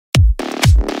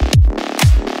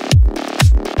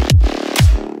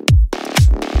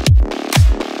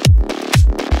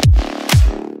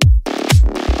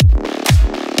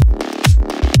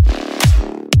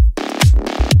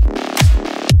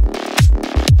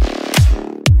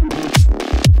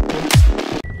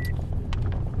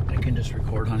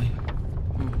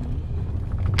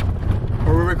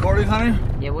honey?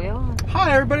 Yeah, we are.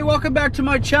 Hi, everybody. Welcome back to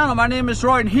my channel. My name is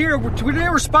Roy, and today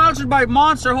we're sponsored by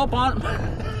Monster. Hope on.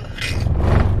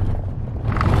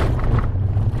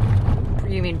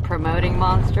 You mean promoting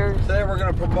Monsters? Today we're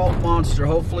going to promote Monster.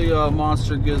 Hopefully,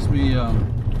 Monster gives me.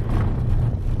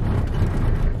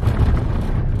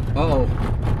 Oh,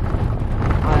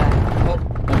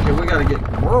 okay. We got to get.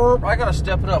 I got to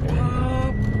step it up.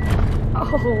 Oh.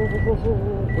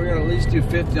 We're going to at least do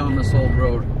 50 on this old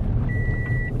road.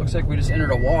 Looks like we just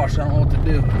entered a wash. I don't know what to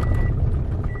do.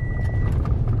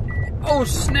 Oh,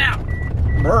 snap!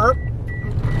 Burp.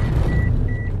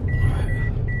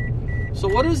 So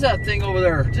what is that thing over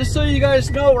there? Just so you guys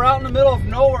know, we're out in the middle of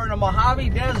nowhere in the Mojave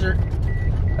Desert.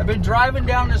 I've been driving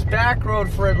down this back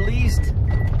road for at least,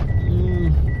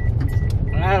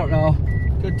 I don't know,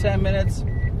 good 10 minutes.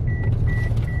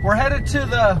 We're headed to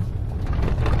the...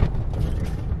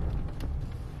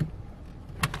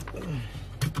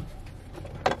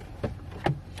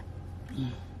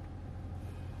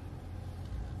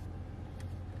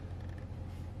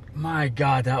 My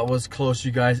God, that was close,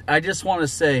 you guys. I just want to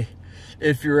say,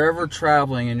 if you're ever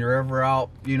traveling and you're ever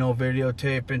out, you know,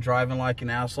 videotaping, driving like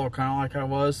an asshole, kind of like I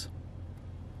was,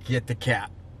 get the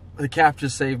cap. The cap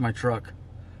just saved my truck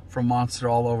from Monster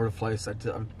all over the place.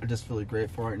 I'm just really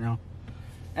grateful right now.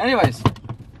 Anyways,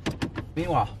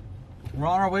 meanwhile, we're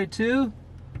on our way to...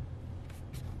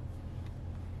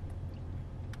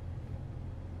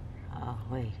 Oh,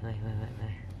 wait.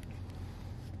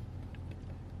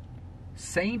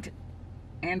 Saint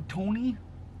Anthony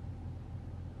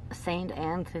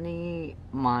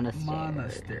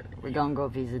Monastery. We're gonna go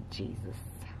visit Jesus.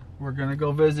 We're gonna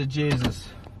go visit Jesus.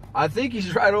 I think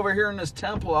he's right over here in this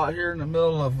temple out here in the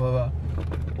middle of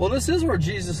well, this is where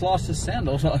Jesus lost his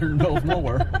sandals, out here in the middle of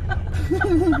nowhere.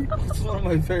 It's one of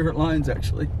my favorite lines,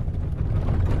 actually.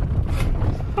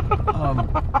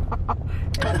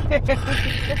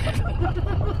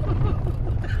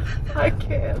 I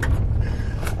can't.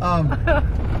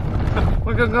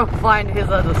 We're gonna go find his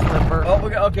other slipper. Oh, we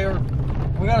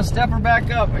gotta step her back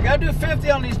up. We gotta do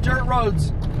 50 on these dirt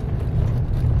roads.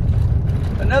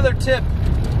 Another tip: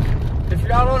 if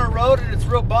you're out on a road and it's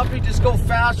real bumpy, just go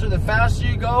faster. The faster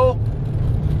you go,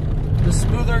 the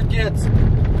smoother it gets.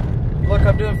 Look,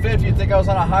 I'm doing 50. You think I was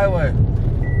on a highway?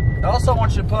 I also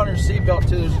want you to put on your seatbelt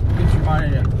too. Keeps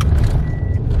reminding you.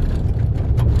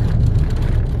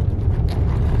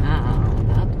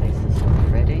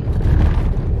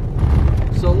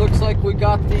 So it looks like we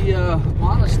got the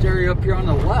monastery up here on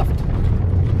the left.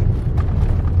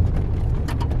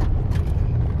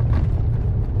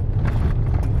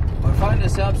 I find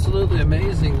this absolutely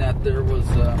amazing that there was,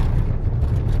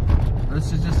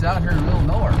 this is just out here in the middle of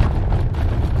nowhere.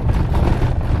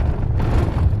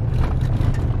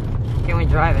 Can we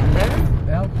drive in there?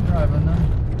 Yeah, we can drive in there.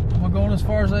 I'm going as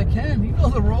far as I can. You know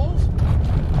the rules.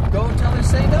 Go until they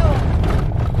say no.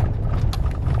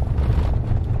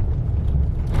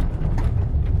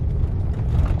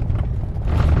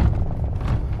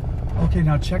 Okay,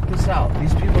 now check this out.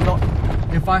 These people don't...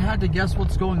 If I had to guess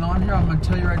what's going on here, I'm going to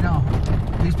tell you right now.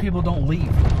 These people don't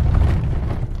leave.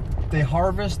 They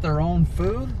harvest their own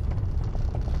food.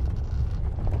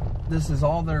 This is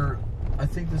all their... I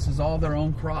think this is all their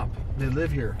own crop. They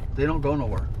live here. They don't go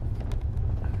nowhere.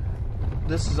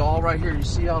 This is all right here. You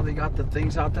see how they got the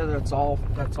things out there? That's all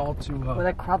to... With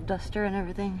a crop duster and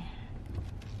everything?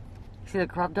 See the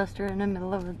crop duster in the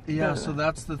middle of it? Yeah, so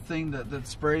that's the thing that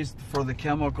sprays for the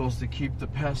chemicals to keep the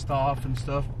pest off and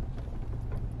stuff.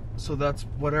 So that's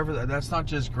whatever, that's not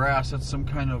just grass, that's some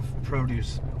kind of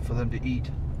produce for them to eat.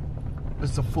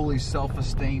 It's a fully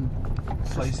self-sustained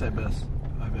place, I bet.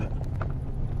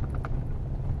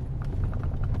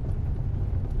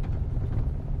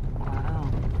 Wow.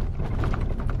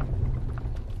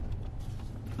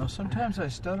 Now sometimes I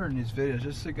stutter in these videos.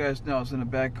 Just so you guys know, I was in a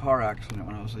bad car accident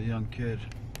when I was a young kid.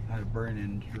 I had a brain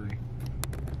injury.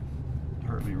 It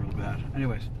hurt me real bad.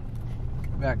 Anyways,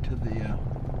 back to the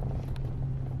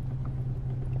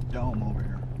dome over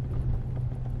here.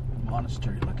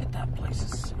 Monastery. Look at that place.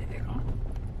 It's sick, huh?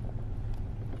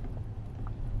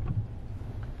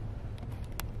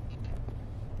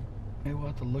 Maybe we'll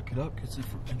have to look it up, get some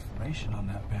information on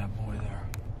that bad boy there.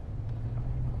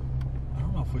 I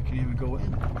don't know if we can even go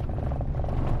in.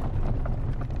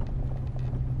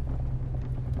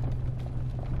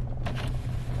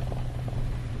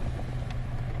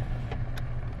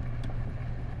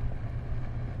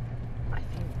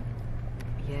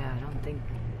 I don't think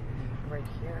right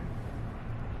here.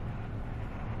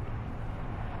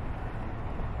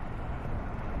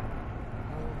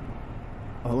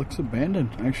 Oh, it looks abandoned,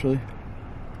 actually.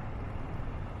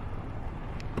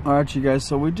 Alright, you guys,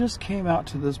 so we just came out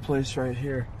to this place right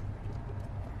here.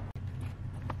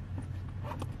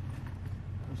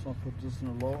 I'll put this in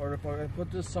a low, or if I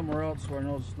put this somewhere else where I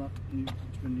know it's not used,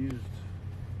 it's been used.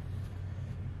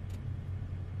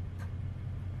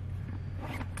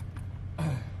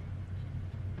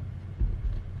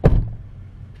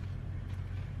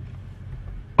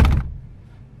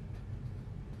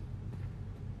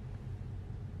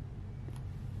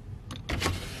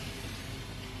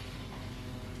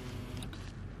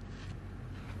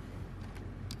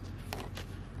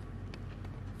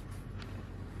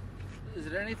 Is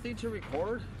it anything to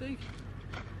record, I think?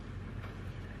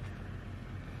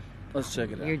 Let's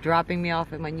check it out. You're dropping me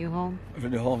off at my new home? For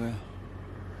the home, yeah.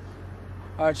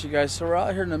 Alright, you guys, so we're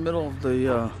out here in the middle of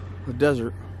the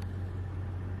desert.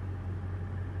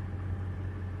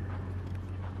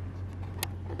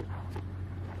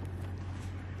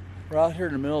 We're out here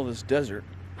in the middle of this desert.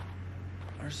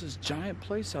 There's this giant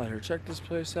place out here. Check this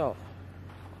place out.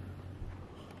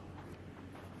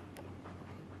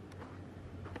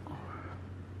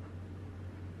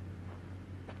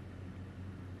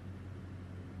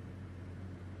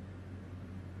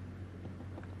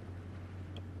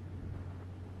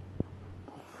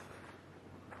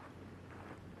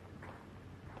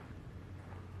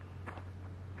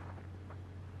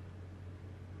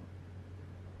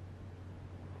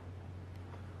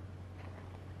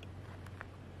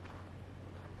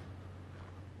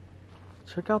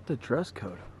 Check out the dress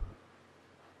code.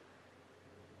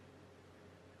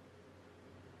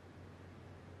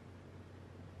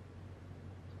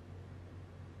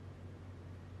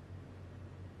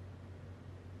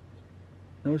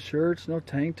 No shirts, no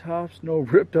tank tops, no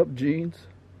ripped up jeans,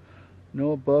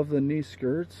 no above the knee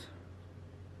skirts.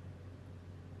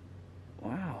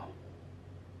 Wow.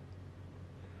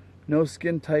 No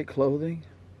skin tight clothing.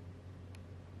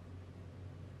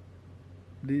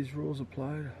 These rules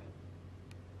applied.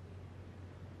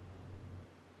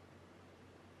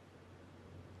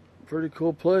 Pretty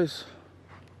cool place.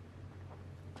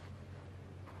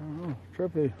 I don't know,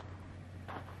 trippy.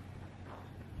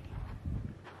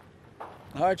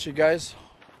 Alright, you guys.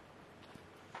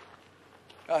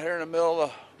 Out here in the middle of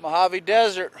the Mojave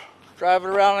Desert, driving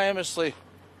around aimlessly,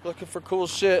 looking for cool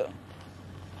shit.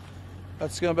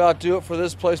 That's gonna about do it for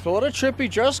this place. But what a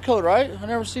trippy dress code, right? I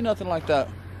never seen nothing like that.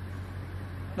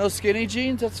 No skinny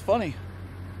jeans? That's funny.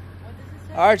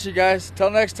 Alright, you guys. Till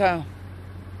next time.